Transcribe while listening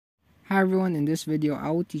Hi everyone, in this video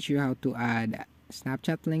I will teach you how to add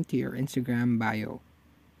Snapchat link to your Instagram bio.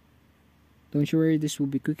 Don't you worry, this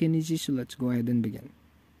will be quick and easy, so let's go ahead and begin.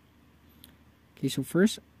 Okay, so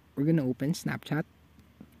first we're gonna open Snapchat.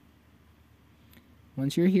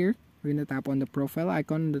 Once you're here, we're gonna tap on the profile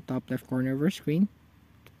icon in the top left corner of our screen.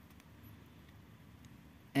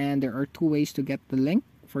 And there are two ways to get the link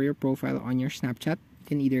for your profile on your Snapchat. You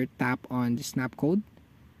can either tap on the snap code,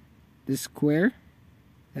 the square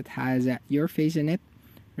that has your face in it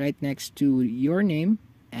right next to your name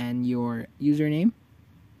and your username,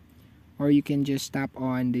 or you can just tap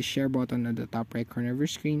on the share button on the top right corner of your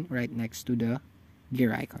screen right next to the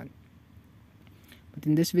gear icon. But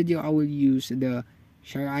in this video I will use the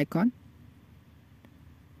share icon.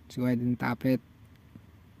 Let's go ahead and tap it.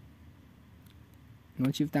 And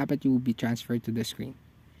once you've tapped it, you will be transferred to the screen.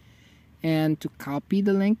 And to copy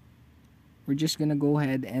the link, we're just gonna go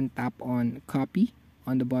ahead and tap on copy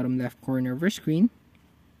on the bottom left corner of our screen.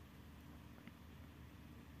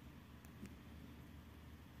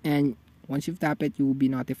 And once you've tapped it, you will be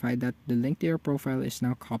notified that the link to your profile is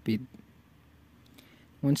now copied.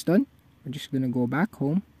 Once done, we're just gonna go back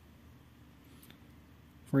home.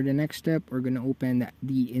 For the next step, we're gonna open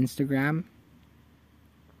the Instagram.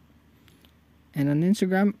 And on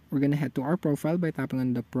Instagram, we're gonna head to our profile by tapping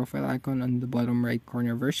on the profile icon on the bottom right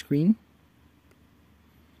corner of our screen.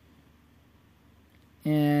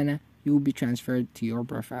 And you will be transferred to your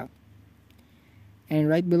profile. And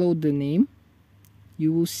right below the name,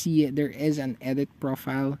 you will see there is an edit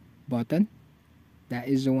profile button. That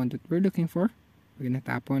is the one that we're looking for. We're gonna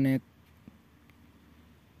tap on it,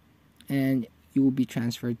 and you will be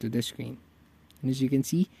transferred to the screen. And as you can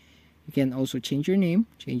see, you can also change your name,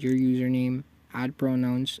 change your username, add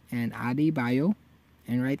pronouns, and add a bio.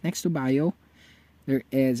 And right next to bio, there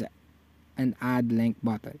is an add link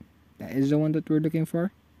button. That is the one that we're looking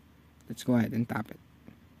for. Let's go ahead and tap it.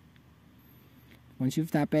 Once you've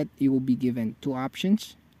tapped it, you will be given two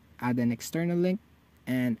options: add an external link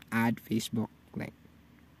and add Facebook link.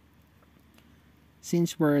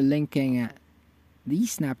 Since we're linking the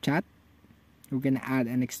Snapchat, we're gonna add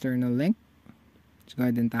an external link. Let's go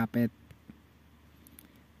ahead and tap it,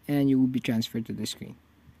 and you will be transferred to the screen.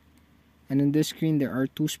 And on this screen, there are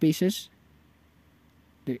two spaces.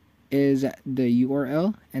 There is the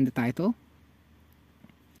URL and the title.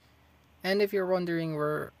 And if you're wondering,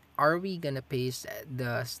 where are we gonna paste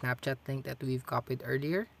the Snapchat link that we've copied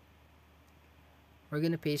earlier, we're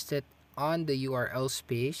gonna paste it on the URL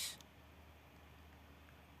space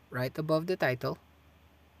right above the title.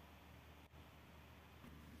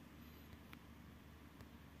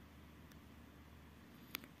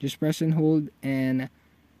 Just press and hold, and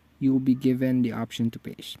you will be given the option to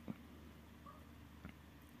paste.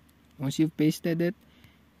 Once you've pasted it,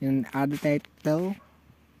 you can add the title,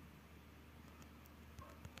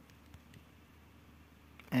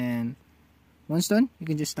 and once done, you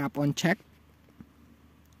can just tap on check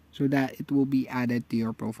so that it will be added to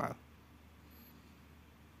your profile.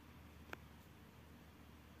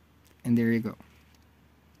 And there you go.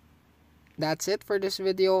 That's it for this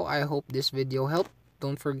video. I hope this video helped.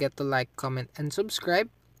 Don't forget to like, comment, and subscribe.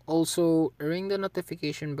 Also, ring the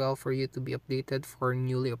notification bell for you to be updated for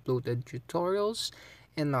newly uploaded tutorials.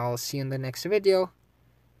 And I'll see you in the next video.